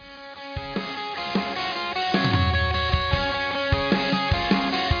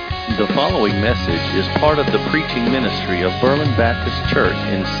The following message is part of the preaching ministry of Berlin Baptist Church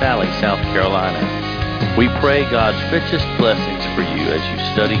in Sally, South Carolina. We pray God's richest blessings for you as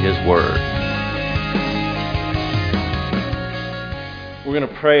you study His Word. We're going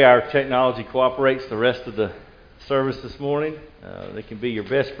to pray our technology cooperates the rest of the service this morning. They can be your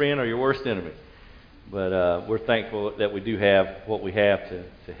best friend or your worst enemy. But we're thankful that we do have what we have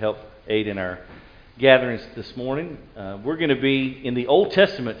to help aid in our gatherings this morning. We're going to be in the Old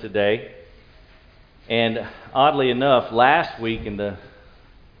Testament today, and oddly enough, last week in the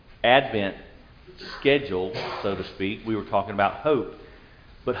Advent schedule, so to speak, we were talking about hope.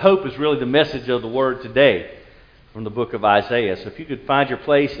 But hope is really the message of the Word today from the book of Isaiah. So if you could find your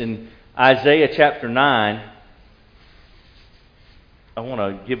place in Isaiah chapter 9, I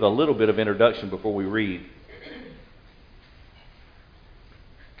want to give a little bit of introduction before we read.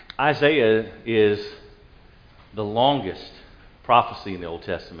 Isaiah is the longest prophecy in the Old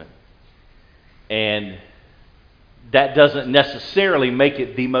Testament. And that doesn't necessarily make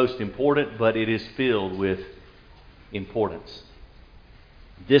it the most important, but it is filled with importance.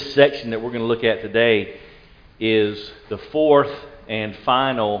 This section that we're going to look at today is the fourth and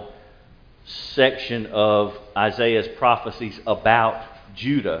final section of Isaiah's prophecies about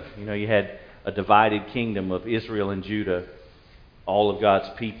Judah. You know, you had a divided kingdom of Israel and Judah, all of God's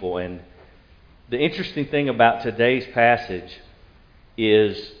people. And the interesting thing about today's passage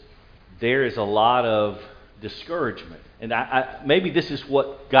is there is a lot of discouragement. And maybe this is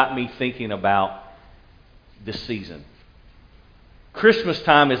what got me thinking about this season. Christmas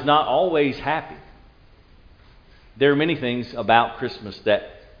time is not always happy. There are many things about Christmas that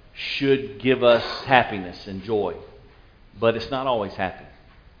should give us happiness and joy, but it's not always happy.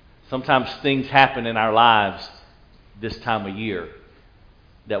 Sometimes things happen in our lives this time of year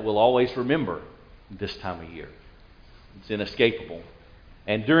that we'll always remember this time of year. It's inescapable.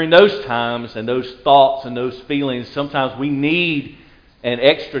 And during those times and those thoughts and those feelings, sometimes we need an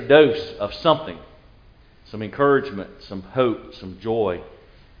extra dose of something, some encouragement, some hope, some joy.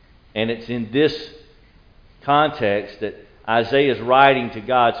 And it's in this context that Isaiah is writing to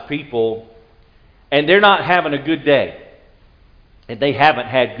God's people, and they're not having a good day. And they haven't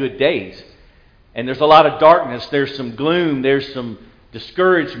had good days. And there's a lot of darkness, there's some gloom, there's some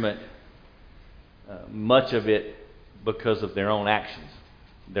discouragement, much of it because of their own actions,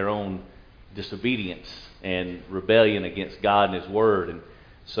 their own disobedience and rebellion against God and His Word. And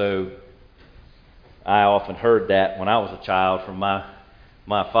so I often heard that when I was a child from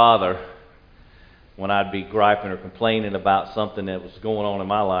my father, when I'd be griping or complaining about something that was going on in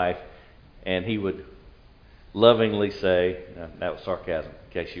my life, and he would lovingly say, that was sarcasm,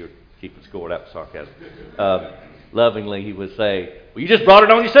 in case you were keeping score, that was sarcasm. Lovingly, he would say, well, you just brought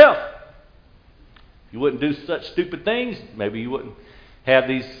it on yourself. If you wouldn't do such stupid things, maybe you wouldn't have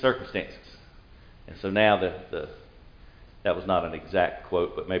these circumstances. And so now that was not an exact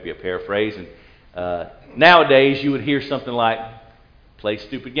quote, but maybe a paraphrase. And nowadays, you would hear something like, play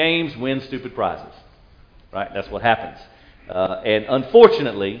stupid games, win stupid prizes. Right? That's what happens. And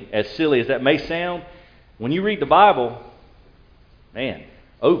unfortunately, as silly as that may sound, when you read the Bible, man,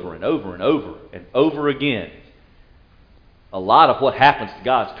 over and over and over and over again, a lot of what happens to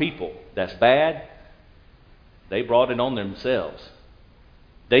God's people that's bad, they brought it on themselves.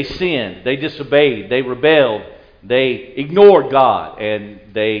 They sinned, they disobeyed, they rebelled, they ignored God, and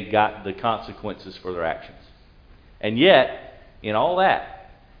they got the consequences for their actions. And yet, in all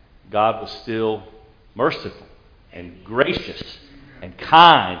that, God was still merciful and gracious and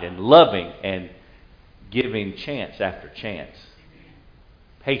kind and loving and giving chance after chance.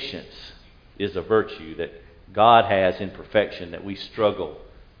 Patience is a virtue that God has in perfection that we struggle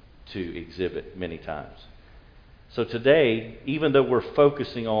to exhibit many times. So today, even though we're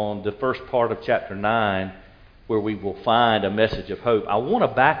focusing on the first part of chapter 9, where we will find a message of hope, I want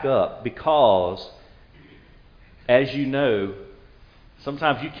to back up because, as you know,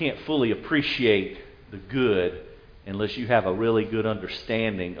 sometimes you can't fully appreciate the good unless you have a really good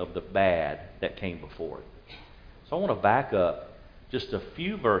understanding of the bad that came before it. So I want to back up just a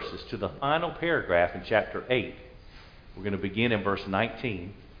few verses to the final paragraph in chapter 8. We're going to begin in verse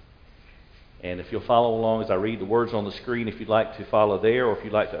 19. And if you'll follow along as I read the words on the screen, if you'd like to follow there, or if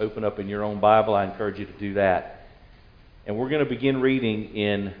you'd like to open up in your own Bible, I encourage you to do that. And we're going to begin reading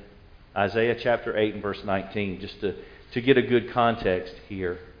in Isaiah chapter 8 and verse 19, just to get a good context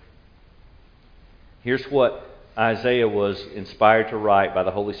here. Here's what Isaiah was inspired to write by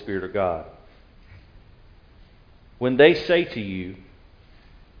the Holy Spirit of God. When they say to you,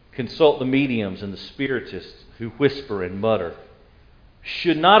 consult the mediums and the spiritists who whisper and mutter,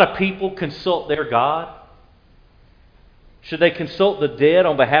 should not a people consult their God? Should they consult the dead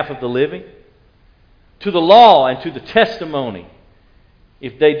on behalf of the living? To the law and to the testimony.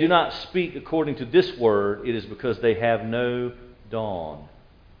 If they do not speak according to this word, it is because they have no dawn.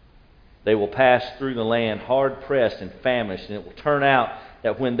 They will pass through the land hard-pressed and famished, and it will turn out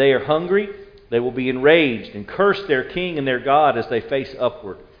that when they are hungry, they will be enraged and curse their king and their God as they face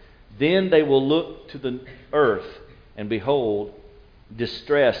upward. Then they will look to the earth, and behold,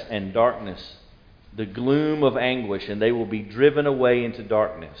 distress and darkness, the gloom of anguish, and they will be driven away into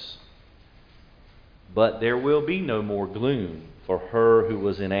darkness. But there will be no more gloom for her who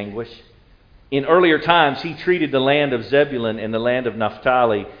was in anguish. In earlier times, he treated the land of Zebulun and the land of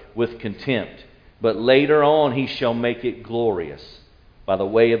Naphtali with contempt. But later on, he shall make it glorious by the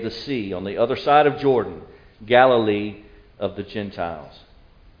way of the sea, on the other side of Jordan, Galilee of the Gentiles.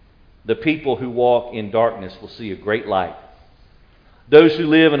 The people who walk in darkness will see a great light. Those who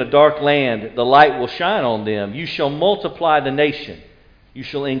live in a dark land, the light will shine on them. You shall multiply the nation. You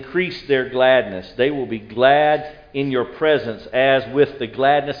shall increase their gladness. They will be glad in your presence as with the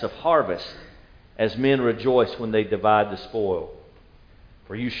gladness of harvest, as men rejoice when they divide the spoil.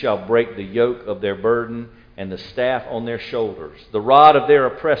 For you shall break the yoke of their burden and the staff on their shoulders, the rod of their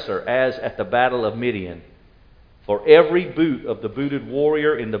oppressor, as at the battle of Midian. For every boot of the booted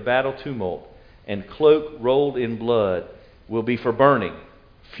warrior in the battle tumult and cloak rolled in blood will be for burning,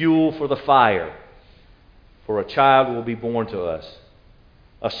 fuel for the fire. For a child will be born to us.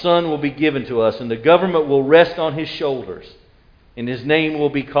 A son will be given to us, and the government will rest on his shoulders. And his name will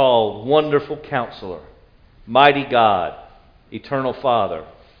be called Wonderful Counselor, Mighty God, Eternal Father,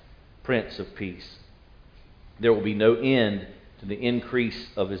 Prince of Peace. There will be no end to the increase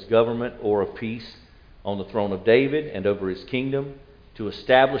of his government or of peace on the throne of David and over his kingdom, to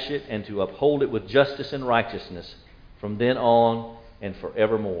establish it and to uphold it with justice and righteousness from then on and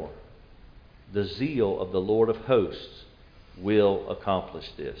forevermore. The zeal of the Lord of hosts will accomplish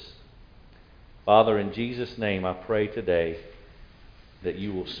this. Father, in Jesus' name, I pray today that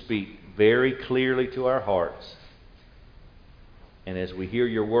you will speak very clearly to our hearts. And as we hear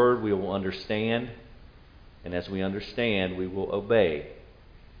your word, we will understand. And as we understand, we will obey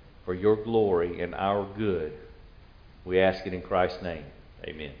for your glory and our good. We ask it in Christ's name.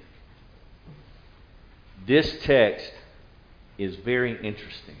 Amen. This text is very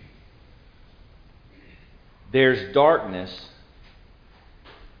interesting. There's darkness,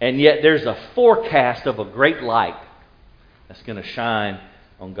 and yet there's a forecast of a great light that's going to shine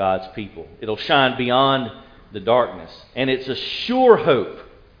on God's people. It'll shine beyond the darkness. And it's a sure hope,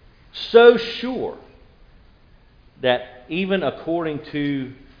 so sure that even according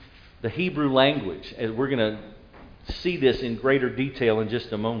to the Hebrew language, as we're going to see this in greater detail in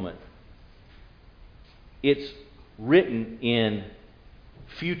just a moment, it's written in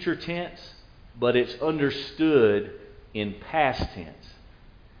future tense, but it's understood in past tense.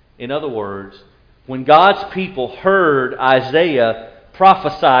 In other words, when God's people heard Isaiah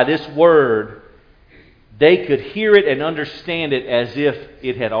prophesy this word, they could hear it and understand it as if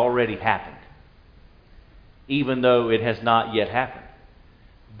it had already happened, even though it has not yet happened.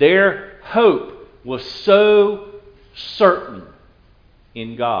 Their hope was so certain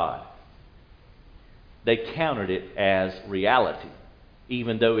in God, they counted it as reality,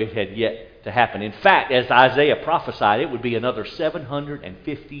 even though it had yet to happen. In fact, as Isaiah prophesied, it would be another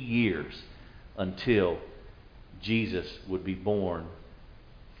 750 years until Jesus would be born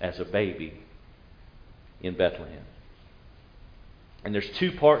as a baby in Bethlehem. And there's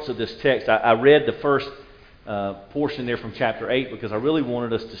two parts of this text. I read the first portion there from chapter 8 because I really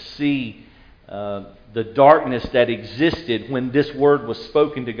wanted us to see the darkness that existed when this word was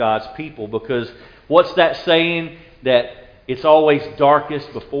spoken to God's people. Because what's that saying, that it's always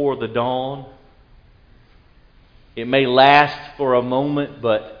darkest before the dawn? It may last for a moment,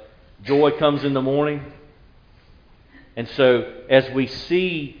 but joy comes in the morning. And so as we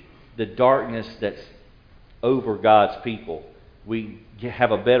see the darkness that's over God's people, we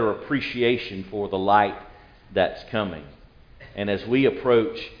have a better appreciation for the light that's coming. And as we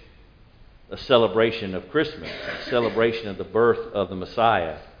approach a celebration of Christmas, a celebration of the birth of the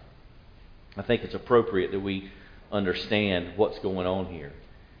Messiah, I think it's appropriate that we understand what's going on here.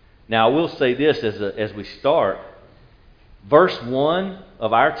 Now, I will say this as we start. Verse 1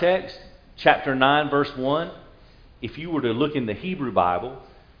 of our text, chapter 9, verse 1, if you were to look in the Hebrew Bible,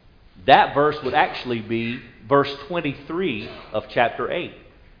 that verse would actually be verse 23 of chapter 8.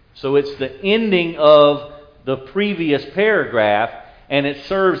 So it's the ending of the previous paragraph, and it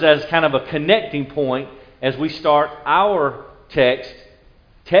serves as kind of a connecting point as we start our text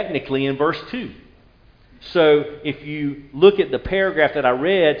technically in verse 2. So if you look at the paragraph that I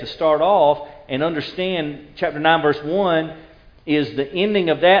read to start off, and understand chapter 9, verse 1 is the ending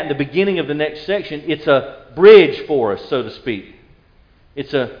of that and the beginning of the next section. It's a bridge for us, so to speak.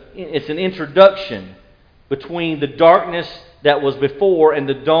 It's an introduction between the darkness that was before and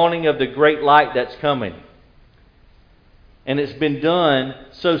the dawning of the great light that's coming. And it's been done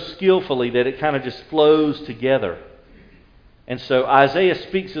so skillfully that it kind of just flows together. And so Isaiah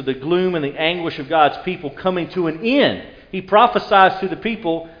speaks of the gloom and the anguish of God's people coming to an end. He prophesies to the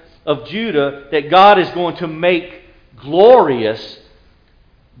people of Judah that God is going to make glorious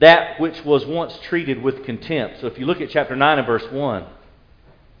that which was once treated with contempt. So if you look at chapter 9 and verse 1,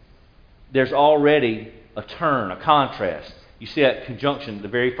 there's already a turn, a contrast. You see that conjunction, the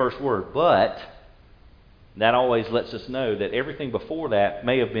very first word, but. That always lets us know that everything before that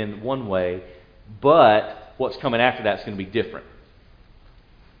may have been one way, but what's coming after that is going to be different.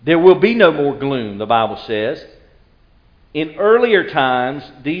 There will be no more gloom, the Bible says. In earlier times,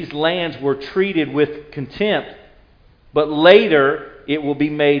 these lands were treated with contempt, but later it will be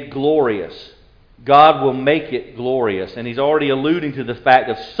made glorious. God will make it glorious. And He's already alluding to the fact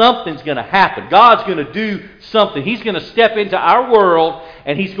that something's going to happen. God's going to do something. He's going to step into our world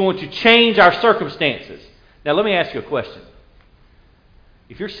and He's going to change our circumstances. Now let me ask you a question.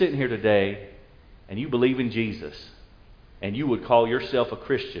 If you're sitting here today and you believe in Jesus and you would call yourself a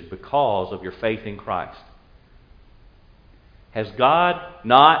Christian because of your faith in Christ, has God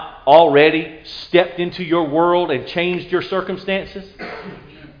not already stepped into your world and changed your circumstances?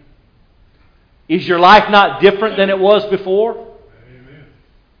 Is your life not different than it was before? Amen.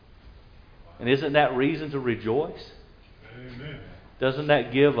 And isn't that reason to rejoice? Amen. Doesn't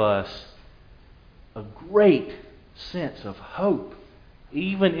that give us a great sense of hope,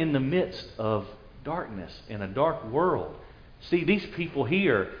 even in the midst of darkness in a dark world? See, these people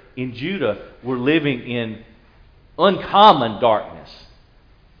here in Judah were living in uncommon darkness.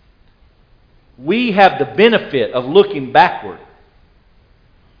 We have the benefit of looking backward.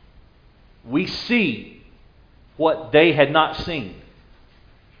 We see what they had not seen.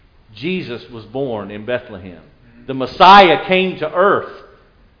 Jesus was born in Bethlehem. The Messiah came to earth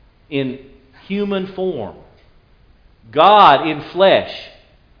in human form. God in flesh.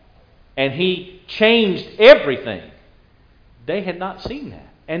 And He changed everything. They had not seen that.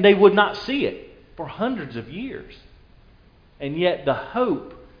 And they would not see it for hundreds of years. And yet the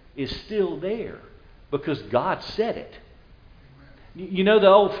hope is still there because God said it. You know the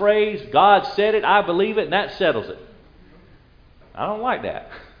old phrase, God said it, I believe it, and that settles it. I don't like that.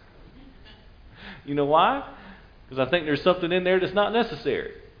 You know why? Because I think there's something in there that's not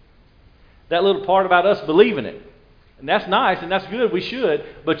necessary. That little part about us believing it. And that's nice and that's good, we should.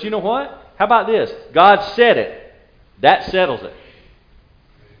 But you know what? How about this? God said it. That settles it.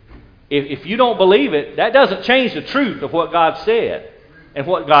 If you don't believe it, that doesn't change the truth of what God said and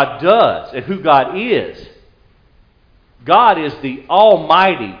what God does and who God is. God is the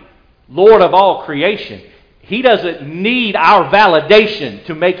Almighty Lord of all creation. He doesn't need our validation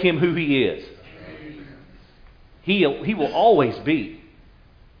to make Him who He is. He will always be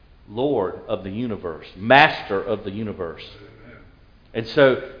Lord of the universe, Master of the universe. And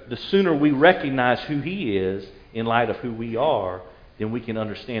so the sooner we recognize who He is in light of who we are, then we can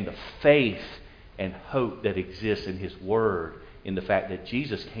understand the faith and hope that exists in His Word, in the fact that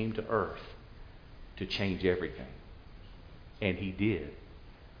Jesus came to earth to change everything. And He did.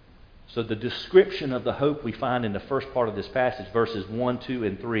 So the description of the hope we find in the first part of this passage, verses 1, 2,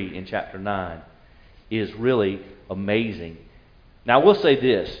 and 3 in chapter 9, is really amazing. Now I will say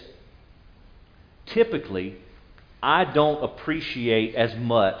this. Typically, I don't appreciate as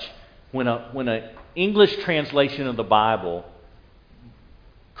much when an English translation of the Bible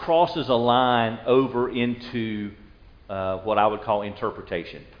crosses a line over into what I would call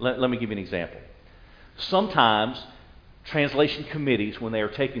interpretation. Let me give you an example. Sometimes translation committees, when they are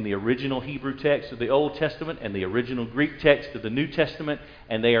taking the original Hebrew text of the Old Testament and the original Greek text of the New Testament,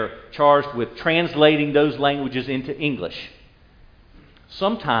 and they are charged with translating those languages into English.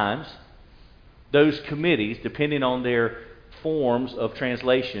 Sometimes those committees, depending on their forms of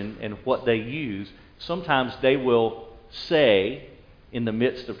translation and what they use, sometimes they will say, in the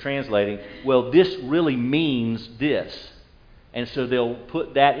midst of translating, well, this really means this. And so they'll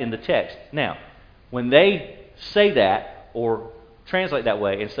put that in the text. Now, when they say that or translate that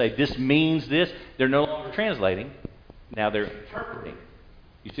way and say this means this, they're no longer translating. Now they're interpreting.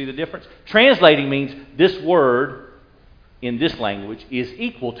 You see the difference? Translating means this word in this language is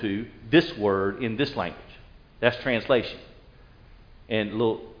equal to this word in this language. That's translation. And a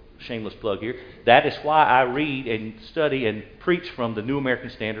little shameless plug here. That is why I read and study and preach from the New American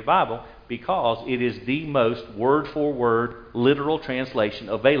Standard Bible, because it is the most word-for-word literal translation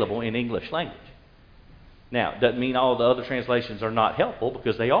available in English language. Now, it doesn't mean all the other translations are not helpful,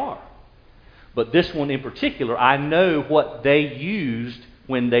 because they are. But this one in particular, I know what they used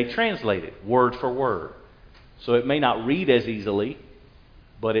when they translated, word for word. So it may not read as easily,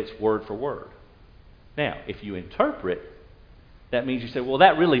 but it's word for word. Now, if you interpret, that means you say, well,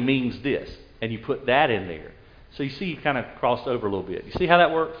 that really means this, and you put that in there. So you see, you kind of crossed over a little bit. You see how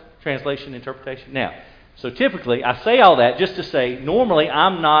that works? Translation, interpretation. Now, so typically, I say all that just to say, normally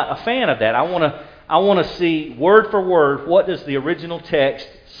I'm not a fan of that. I want to see word for word, what does the original text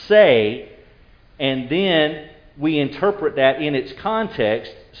say, and then we interpret that in its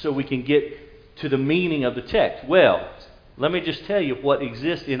context so we can get to the meaning of the text. Well, let me just tell you what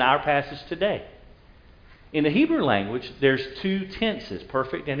exists in our passage today. In the Hebrew language, there's two tenses,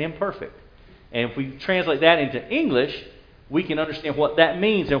 perfect and imperfect. And if we translate that into English, we can understand what that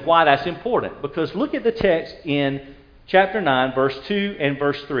means and why that's important. Because look at the text in chapter 9, verse 2 and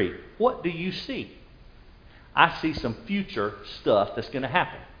verse 3. What do you see? I see some future stuff that's going to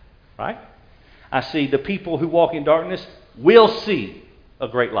happen, right? I see the people who walk in darkness will see a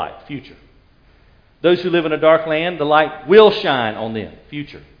great light, future. Those who live in a dark land, the light will shine on them,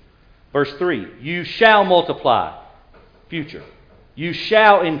 future. Verse 3, you shall multiply, future. You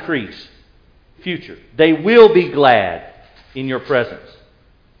shall increase, future. They will be glad in your presence,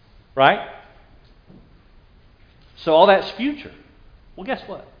 right? So all that's future. Well, guess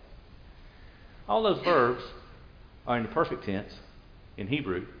what? All those verbs are in the perfect tense in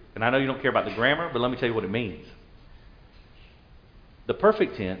Hebrew. And I know you don't care about the grammar, but let me tell you what it means. The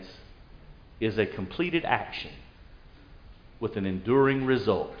perfect tense is a completed action with an enduring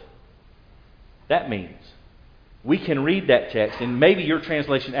result. That means we can read that text, and maybe your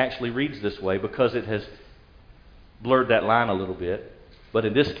translation actually reads this way because it has blurred that line a little bit. But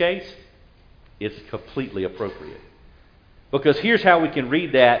in this case, it's completely appropriate. Because here's how we can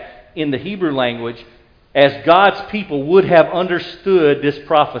read that in the Hebrew language as God's people would have understood this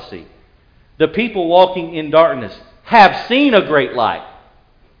prophecy. The people walking in darkness have seen a great light.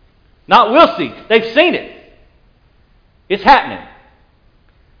 Not will see. They've seen it. It's happening.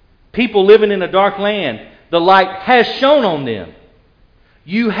 People living in a dark land, the light has shone on them.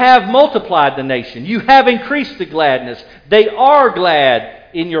 You have multiplied the nation. You have increased the gladness. They are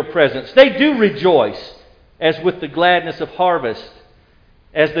glad in your presence. They do rejoice as with the gladness of harvest,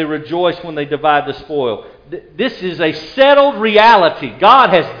 as they rejoice when they divide the spoil. This is a settled reality.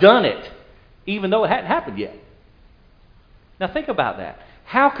 God has done it, even though it hadn't happened yet. Now think about that.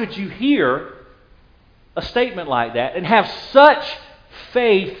 How could you hear a statement like that and have such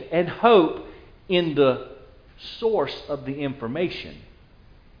faith and hope in the source of the information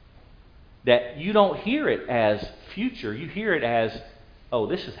that you don't hear it as future? You hear it as, oh,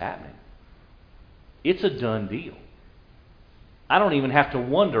 this is happening. It's a done deal. I don't even have to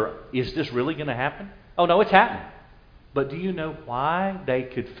wonder, is this really going to happen? Oh, no, it's happening. But do you know why they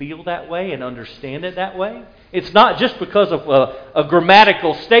could feel that way and understand it that way? It's not just because of a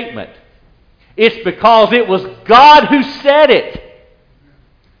grammatical statement. It's because it was God who said it.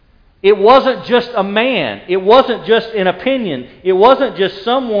 It wasn't just a man. It wasn't just an opinion. It wasn't just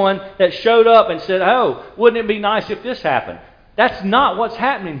someone that showed up and said, oh, wouldn't it be nice if this happened? That's not what's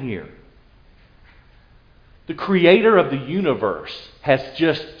happening here. The creator of the universe has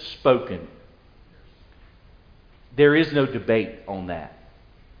just spoken. There is no debate on that.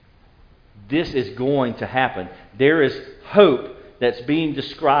 This is going to happen. There is hope that's being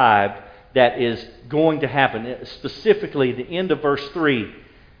described that is going to happen. Specifically, the end of verse 3,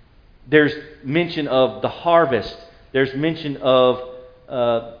 there's mention of the harvest. There's mention of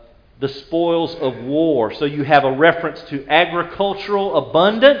the spoils of war. So you have a reference to agricultural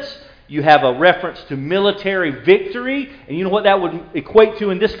abundance. You have a reference to military victory. And you know what that would equate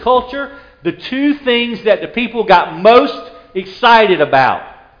to in this culture? The two things that the people got most excited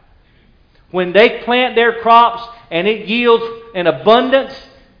about. When they plant their crops and it yields an abundance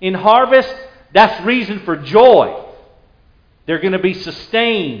in harvest, that's reason for joy. They're going to be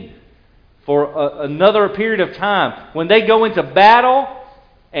sustained for another period of time. When they go into battle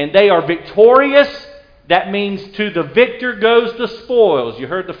and they are victorious, that means to the victor goes the spoils. You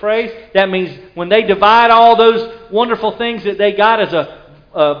heard the phrase? That means when they divide all those wonderful things that they got as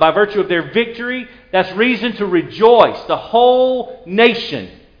by virtue of their victory, that's reason to rejoice. The whole nation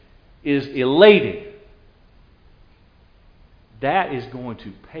is elated. That is going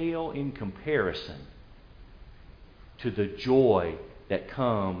to pale in comparison to the joy that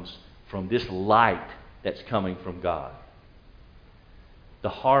comes from this light that's coming from God. The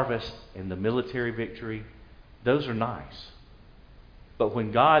harvest and the military victory, those are nice. But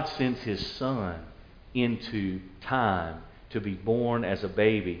when God sends His Son into time to be born as a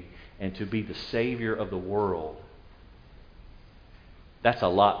baby and to be the Savior of the world, that's a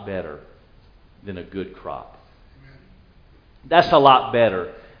lot better than a good crop. That's a lot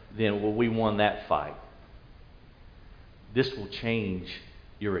better than, well, we won that fight. This will change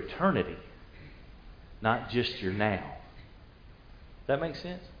your eternity, not just your now. Does that make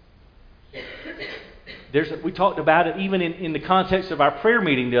sense? We talked about it even in the context of our prayer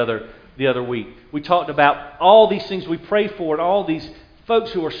meeting the other week. We talked about all these things we pray for and all these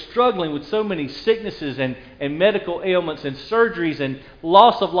folks who are struggling with so many sicknesses and medical ailments and surgeries and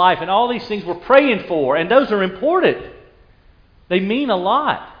loss of life, and all these things we're praying for, and those are important. They mean a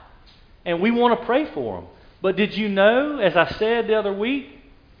lot, and we want to pray for them. But did you know, as I said the other week,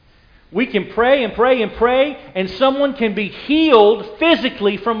 we can pray and pray and pray, and someone can be healed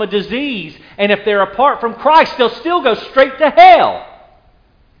physically from a disease, and if they're apart from Christ, they'll still go straight to hell.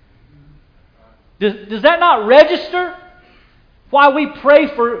 Does that not register? Why we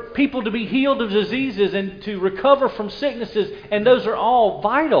pray for people to be healed of diseases and to recover from sicknesses, and those are all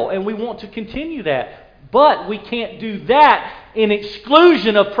vital, and we want to continue that. But we can't do that in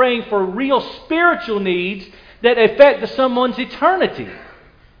exclusion of praying for real spiritual needs that affect someone's eternity.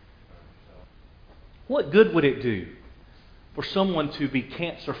 What good would it do for someone to be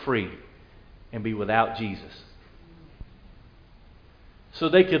cancer-free and be without Jesus, so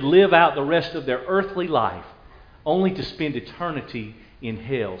they could live out the rest of their earthly life only to spend eternity in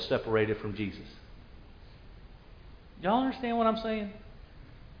hell separated from Jesus? Y'all understand what I'm saying?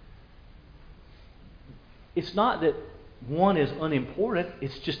 It's not that one is unimportant,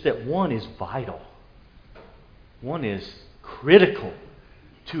 it's just that one is vital. One is critical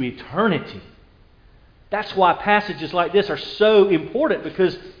to eternity. That's why passages like this are so important,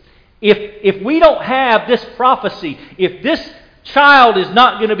 because if we don't have this prophecy, if this child is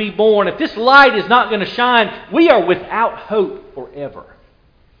not going to be born, if this light is not going to shine, we are without hope forever.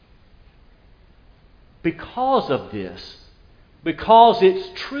 Because of this, because it's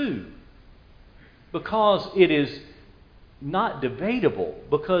true, because it is not debatable,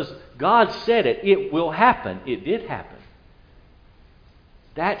 because God said it, it will happen. It did happen.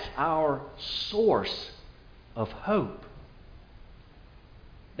 That's our source of hope.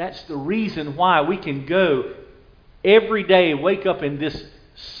 That's the reason why we can go every day, wake up in this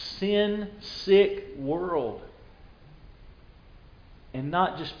sin-sick world and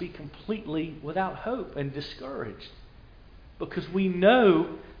not just be completely without hope and discouraged. Because we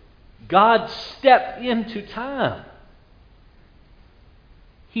know God stepped into time.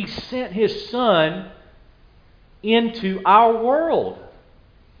 He sent His Son into our world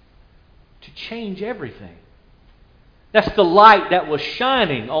to change everything. That's the light that was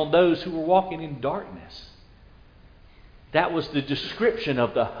shining on those who were walking in darkness. That was the description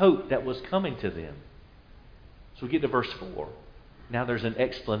of the hope that was coming to them. So we get to verse 4. Now there's an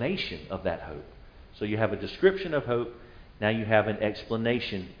explanation of that hope. So you have a description of hope. Now you have an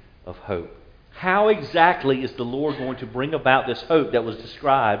explanation of hope. How exactly is the Lord going to bring about this hope that was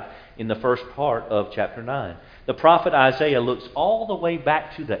described in the first part of chapter 9? The prophet Isaiah looks all the way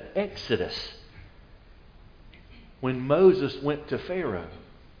back to the Exodus, when Moses went to Pharaoh.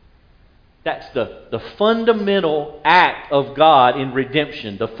 That's the fundamental act of God in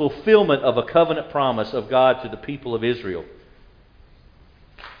redemption, the fulfillment of a covenant promise of God to the people of Israel.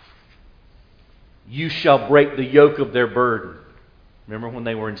 You shall break the yoke of their burden. Remember when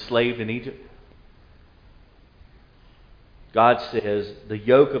they were enslaved in Egypt? God says the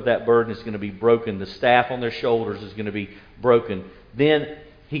yoke of that burden is going to be broken. The staff on their shoulders is going to be broken. Then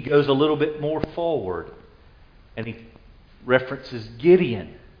He goes a little bit more forward, and He references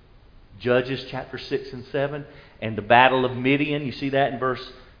Gideon. Judges chapter 6 and 7, and the battle of Midian. You see that in verse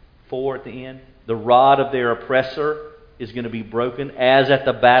 4 at the end. The rod of their oppressor is going to be broken, as at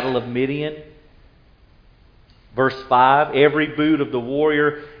the battle of Midian. Verse 5, every boot of the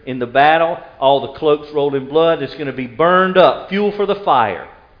warrior in the battle, all the cloaks rolled in blood, is going to be burned up, fuel for the fire.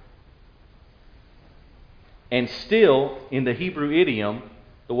 And still, in the Hebrew idiom,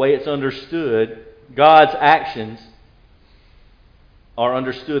 the way it's understood, God's actions are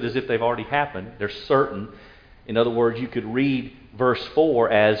understood as if they've already happened. They're certain. In other words, you could read verse 4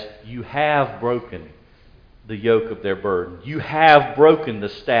 as, you have broken the yoke of their burden. You have broken the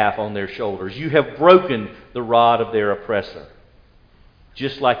staff on their shoulders. You have broken the rod of their oppressor.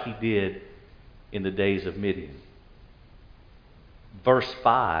 Just like He did in the days of Midian. Verse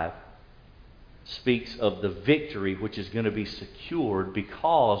 5 speaks of the victory which is going to be secured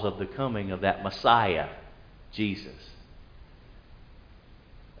because of the coming of that Messiah, Jesus.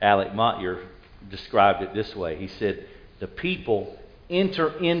 Alec Motyer described it this way. He said, the people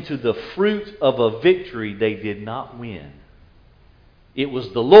enter into the fruit of a victory they did not win. It was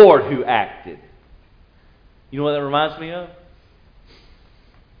the Lord who acted. You know what that reminds me of?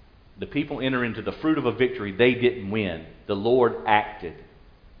 The people enter into the fruit of a victory they didn't win. The Lord acted.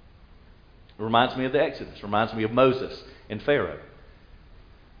 It reminds me of the Exodus. It reminds me of Moses and Pharaoh.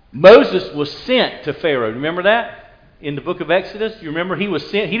 Moses was sent to Pharaoh. Remember that? In the book of Exodus, you remember he was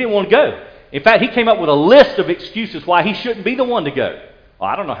sent. He didn't want to go. In fact, he came up with a list of excuses why he shouldn't be the one to go. Well,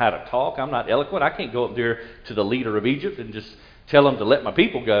 I don't know how to talk. I'm not eloquent. I can't go up there to the leader of Egypt and just tell him to let my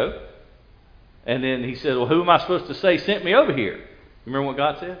people go. And then he said, well, who am I supposed to say sent me over here? You remember what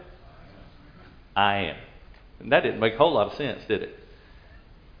God said? I am. And that didn't make a whole lot of sense, did it?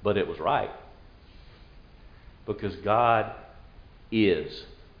 But it was right. Because God is.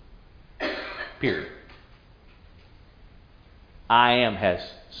 Period. I am has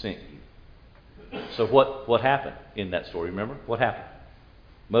sent you. So what happened in that story? Remember? What happened?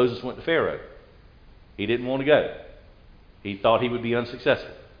 Moses went to Pharaoh. He didn't want to go. He thought he would be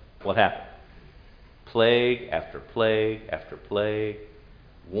unsuccessful. What happened? Plague after plague after plague.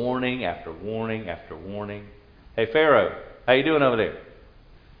 Warning after warning after warning. Hey, Pharaoh, how you doing over there?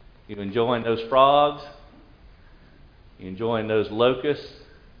 You enjoying those frogs? You enjoying those locusts?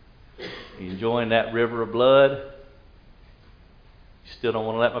 You enjoying that river of blood? You still don't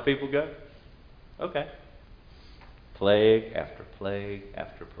want to let my people go? Okay. Plague after plague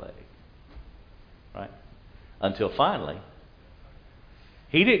after plague. Right? Until finally,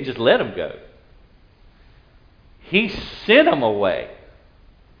 he didn't just let them go. He sent them away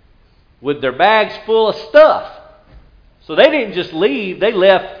with their bags full of stuff. So they didn't just leave, they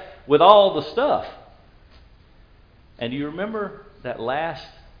left with all the stuff. And do you remember that last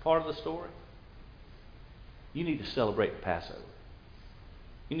part of the story? You need to celebrate the Passover.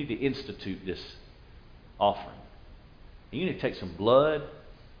 You need to institute this offering. You need to take some blood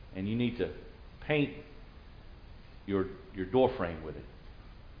and you need to paint your door frame with it.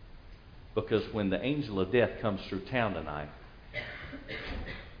 Because when the angel of death comes through town tonight,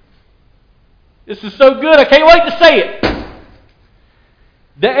 this is so good, I can't wait to say it.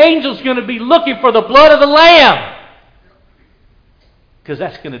 The angel's going to be looking for the blood of the Lamb. Because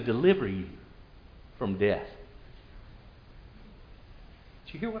that's going to deliver you from death.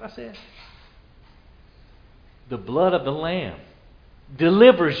 Did you hear what I said? The blood of the Lamb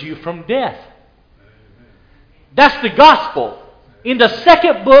delivers you from death. That's the gospel. In the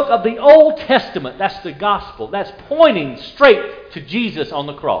second book of the Old Testament, that's the gospel. That's pointing straight to Jesus on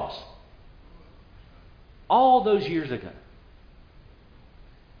the cross. All those years ago.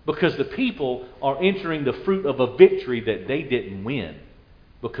 Because the people are entering the fruit of a victory that they didn't win.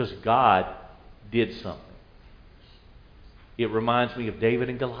 Because God did something. It reminds me of David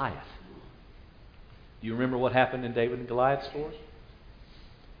and Goliath. Do you remember what happened in David and Goliath's story?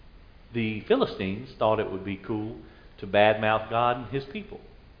 The Philistines thought it would be cool to badmouth God and His people.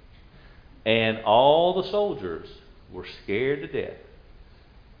 And all the soldiers were scared to death,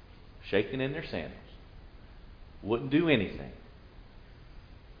 shaking in their sandals, wouldn't do anything.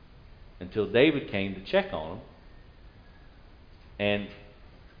 Until David came to check on them. And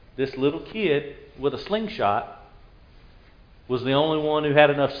this little kid with a slingshot was the only one who had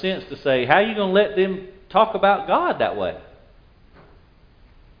enough sense to say, how are you going to let them talk about God that way?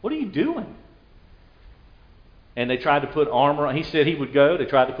 What are you doing? And they tried to put armor on. He said he would go. They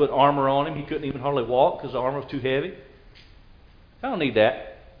tried to put armor on him. He couldn't even hardly walk because the armor was too heavy. I don't need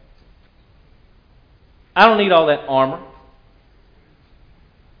that. I don't need all that armor.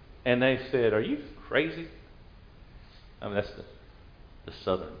 And they said, are you crazy? I mean, that's the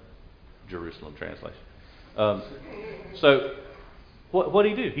Southern Jerusalem translation. So, what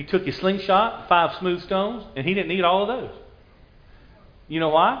did he do? He took his slingshot, 5 smooth stones, and he didn't need all of those. You know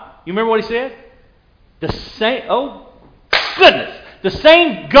why? You remember what he said? The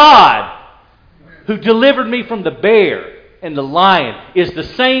same God who delivered me from the bear and the lion is the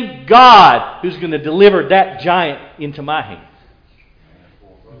same God who's going to deliver that giant into my hands.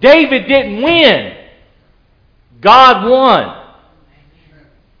 David didn't win. God won.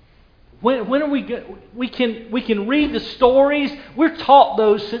 When are we good? We can read the stories. We're taught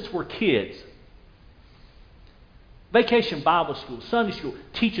those since we're kids. Vacation Bible School, Sunday School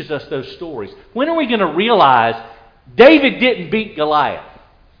teaches us those stories. When are we going to realize David didn't beat Goliath?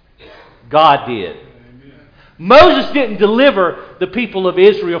 God did. Amen. Moses didn't deliver the people of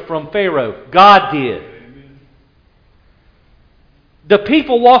Israel from Pharaoh. God did. Amen. The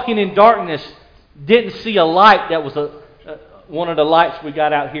people walking in darkness didn't see a light that was one of the lights we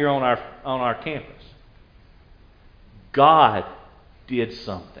got out here on our campus. God did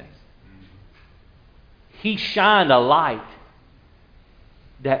something. He shined a light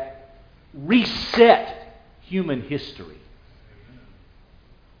that reset human history.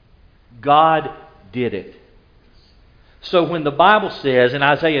 God did it. So when the Bible says in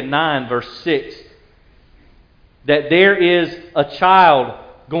Isaiah 9 verse 6 that there is a child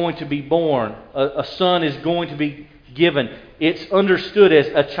going to be born, a son is going to be given, it's understood as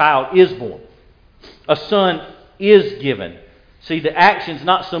a child is born. A son is given. See, the action's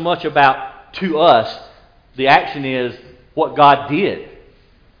not so much about to us. The action is what God did.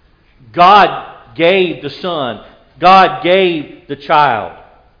 God gave the son. God gave the child.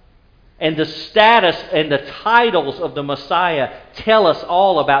 And the status and the titles of the Messiah tell us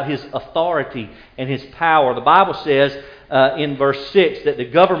all about His authority and His power. The Bible says in verse 6 that the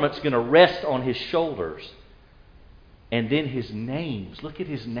government's going to rest on His shoulders. And then His names. Look at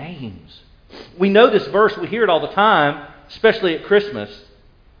His names. We know this verse. We hear it all the time, especially at Christmas.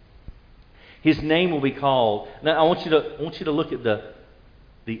 His name will be called. Now I want you to look at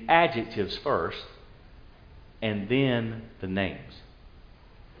the adjectives first and then the names.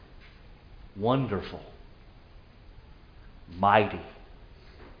 Wonderful, mighty,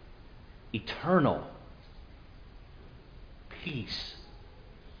 eternal, peace.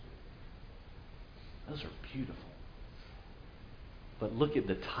 Those are beautiful. But look at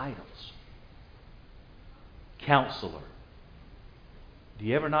the titles. Counselor. Do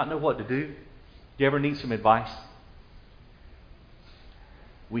you ever not know what to do? Do you ever need some advice?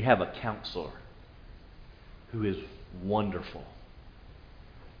 We have a counselor who is wonderful,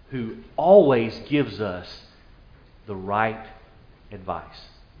 who always gives us the right advice.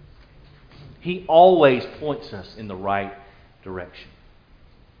 He always points us in the right direction.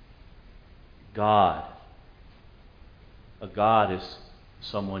 God. A God is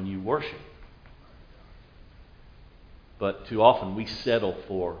someone you worship. But too often we settle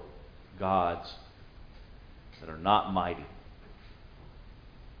for gods that are not mighty.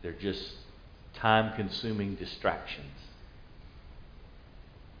 They're just time-consuming distractions.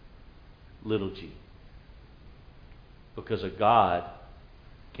 Little g. Because a God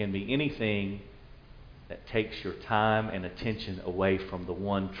can be anything that takes your time and attention away from the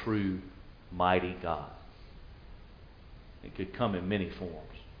one true mighty God. It could come in many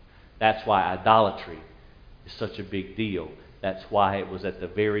forms. That's why idolatry is such a big deal. That's why it was at the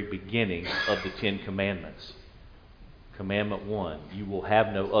very beginning of the Ten Commandments. Commandment 1, you will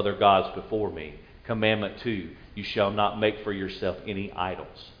have no other gods before me. Commandment 2, you shall not make for yourself any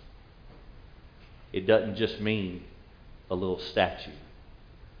idols. It doesn't just mean a little statue.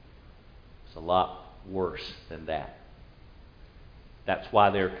 It's a lot worse than that. That's why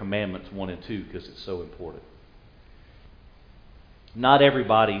there are commandments 1 and 2, because it's so important. Not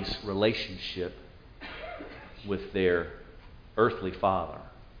everybody's relationship with their earthly father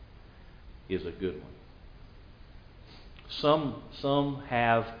is a good one. Some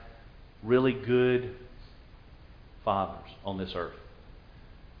have really good fathers on this earth.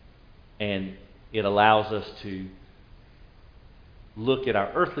 And it allows us to look at our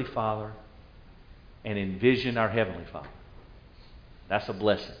earthly father and envision our heavenly Father. That's a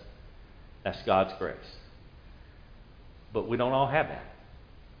blessing. That's God's grace. But we don't all have that.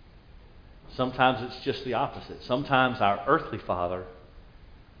 Sometimes it's just the opposite. Sometimes our earthly Father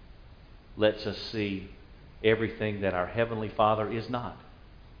lets us see everything that our heavenly Father is not.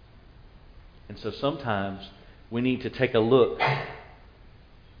 And so sometimes we need to take a look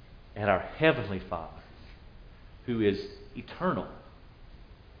at our heavenly Father, who is eternal,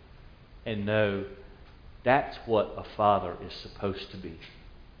 and know that's what a father is supposed to be.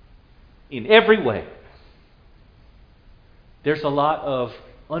 In every way. There's a lot of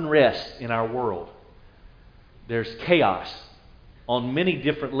unrest in our world. There's chaos on many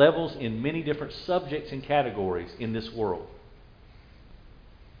different levels, in many different subjects and categories in this world.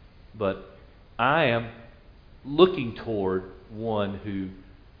 But I am looking toward one who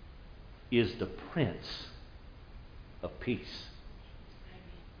is the Prince of Peace,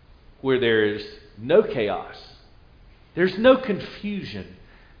 where there is no chaos, there's no confusion,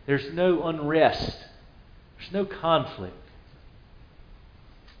 there's no unrest, there's no conflict.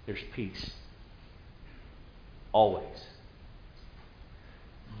 There's peace. Always.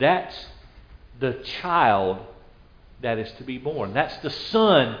 That's the child that is to be born. That's the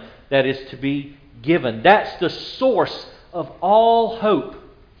son that is to be given. That's the source of all hope.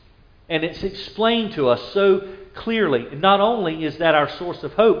 And it's explained to us so clearly. Not only is that our source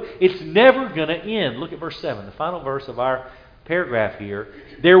of hope, it's never going to end. Look at verse 7, the final verse of our paragraph here.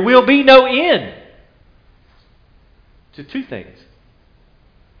 There will be no end to two things: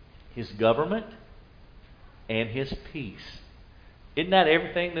 His government and His peace. Isn't that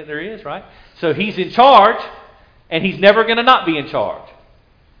everything that there is, right? So He's in charge, and He's never going to not be in charge.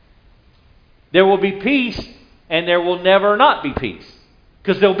 There will be peace, and there will never not be peace,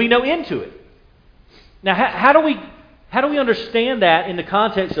 because there will be no end to it. Now, how do we understand that in the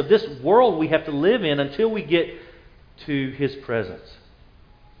context of this world we have to live in until we get to His presence?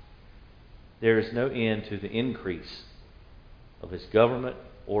 There is no end to the increase of His government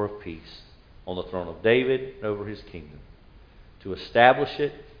or of peace on the throne of David and over His kingdom, to establish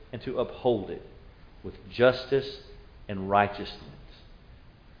it and to uphold it with justice and righteousness.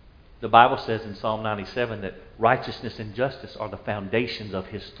 The Bible says in Psalm 97 that righteousness and justice are the foundations of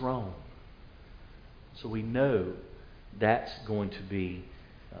His throne. So we know that's going to be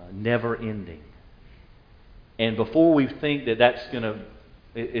never ending. And before we think that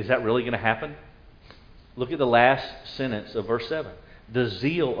is that really going to happen? Look at the last sentence of verse 7. The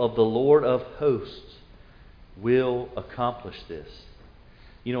zeal of the Lord of hosts will accomplish this.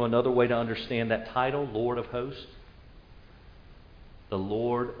 You know another way to understand that title, Lord of hosts? The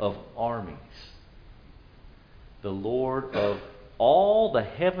Lord of armies. The Lord of all the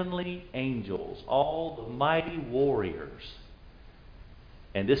heavenly angels, all the mighty warriors.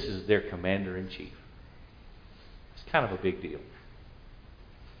 And this is their commander-in-chief. It's kind of a big deal.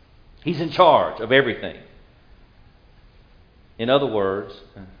 He's in charge of everything. In other words,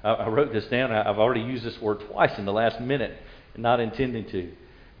 I wrote this down. I've already used this word twice in the last minute, not intending to.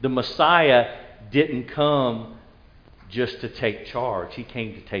 The Messiah didn't come just to take charge. He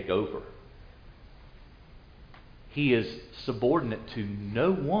came to take over. He is subordinate to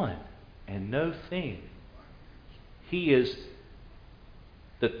no one and no thing. He is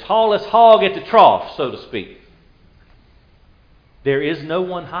the tallest hog at the trough, so to speak. There is no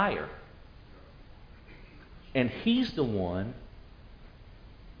one higher. And He's the one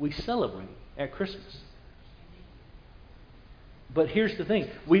we celebrate at Christmas. But here's the thing.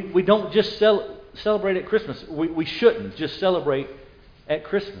 We don't just celebrate at Christmas. We shouldn't just celebrate at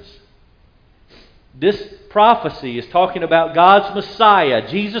Christmas. This prophecy is talking about God's Messiah,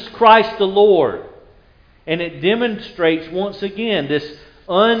 Jesus Christ the Lord. And it demonstrates once again this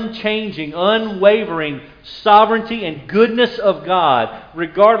unchanging, unwavering sovereignty and goodness of God,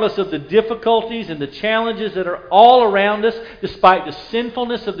 regardless of the difficulties and the challenges that are all around us, despite the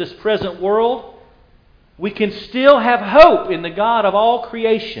sinfulness of this present world. We can still have hope in the God of all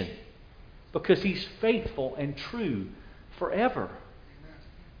creation because He's faithful and true forever.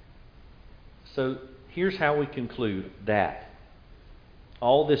 So here's how we conclude that.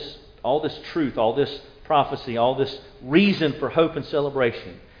 All this truth, all this prophecy, all this reason for hope and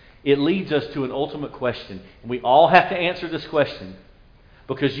celebration, it leads us to an ultimate question. And we all have to answer this question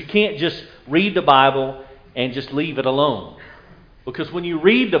because you can't just read the Bible and just leave it alone. Because when you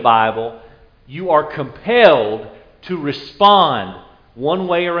read the Bible, you are compelled to respond one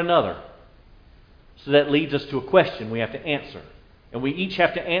way or another. So that leads us to a question we have to answer. And we each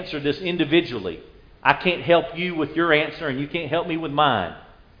have to answer this individually. I can't help you with your answer and you can't help me with mine.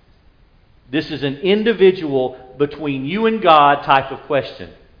 This is an individual between you and God type of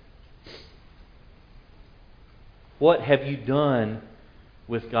question. What have you done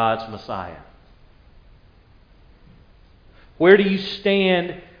with God's Messiah? Where do you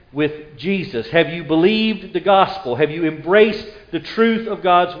stand with Jesus? Have you believed the gospel? Have you embraced the truth of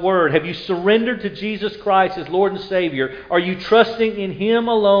God's Word? Have you surrendered to Jesus Christ as Lord and Savior? Are you trusting in Him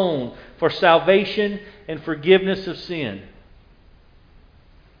alone for salvation and forgiveness of sin?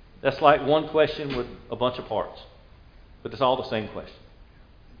 That's like one question with a bunch of parts. But it's all the same question.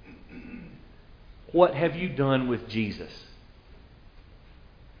 What have you done with Jesus?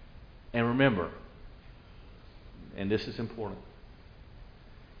 And remember, and this is important,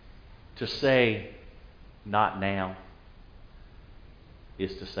 to say not now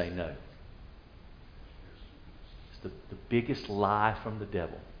is to say no. It's the biggest lie from the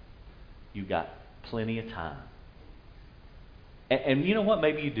devil. You got plenty of time. And you know what?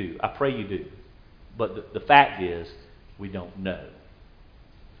 Maybe you do. I pray you do. But the fact is, we don't know.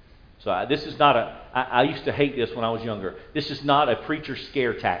 So this is not I used to hate this when I was younger. This is not a preacher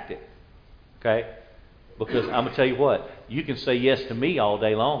scare tactic. Okay? Because I'm going to tell you what. You can say yes to me all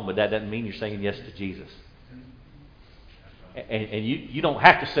day long, but that doesn't mean you're saying yes to Jesus. And you don't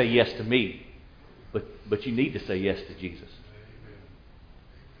have to say yes to me, but you need to say yes to Jesus.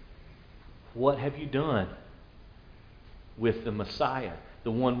 What have you done with the Messiah,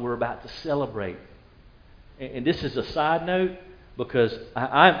 the one we're about to celebrate? And this is a side note because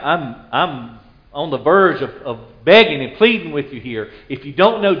I'm on the verge of begging and pleading with you here. If you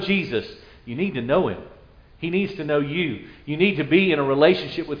don't know Jesus, you need to know Him. He needs to know you. You need to be in a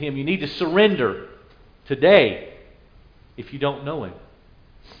relationship with Him. You need to surrender today if you don't know Him.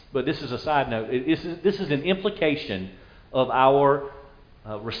 But this is a side note. This is an implication of our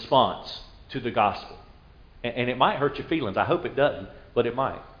response to the gospel. And it might hurt your feelings. I hope it doesn't, but it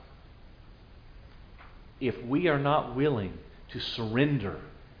might. If we are not willing to surrender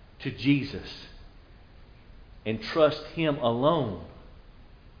to Jesus and trust Him alone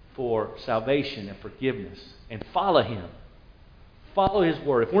for salvation and forgiveness and follow Him, follow His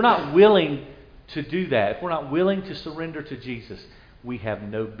Word. If we're not willing to do that, if we're not willing to surrender to Jesus, we have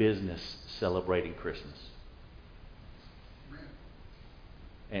no business celebrating Christmas.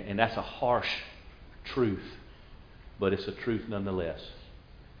 And that's a harsh truth, but it's a truth nonetheless.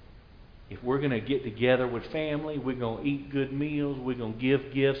 If we're going to get together with family, we're going to eat good meals, we're going to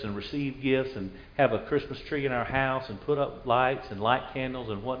give gifts and receive gifts and have a Christmas tree in our house and put up lights and light candles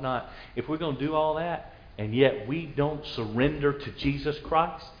and whatnot, if we're going to do all that and yet we don't surrender to Jesus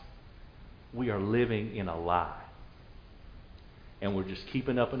Christ, we are living in a lie. And we're just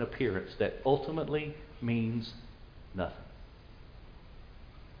keeping up an appearance that ultimately means nothing.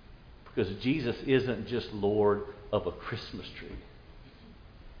 Because Jesus isn't just Lord of a Christmas tree.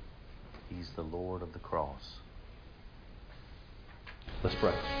 He's the Lord of the cross. Let's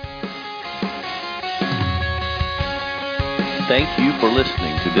pray. Thank you for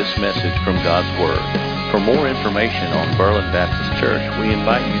listening to this message from God's Word. For more information on Berlin Baptist Church, we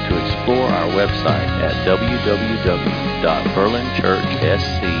invite you to explore our website at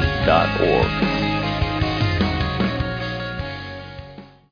www.berlinchurchsc.org.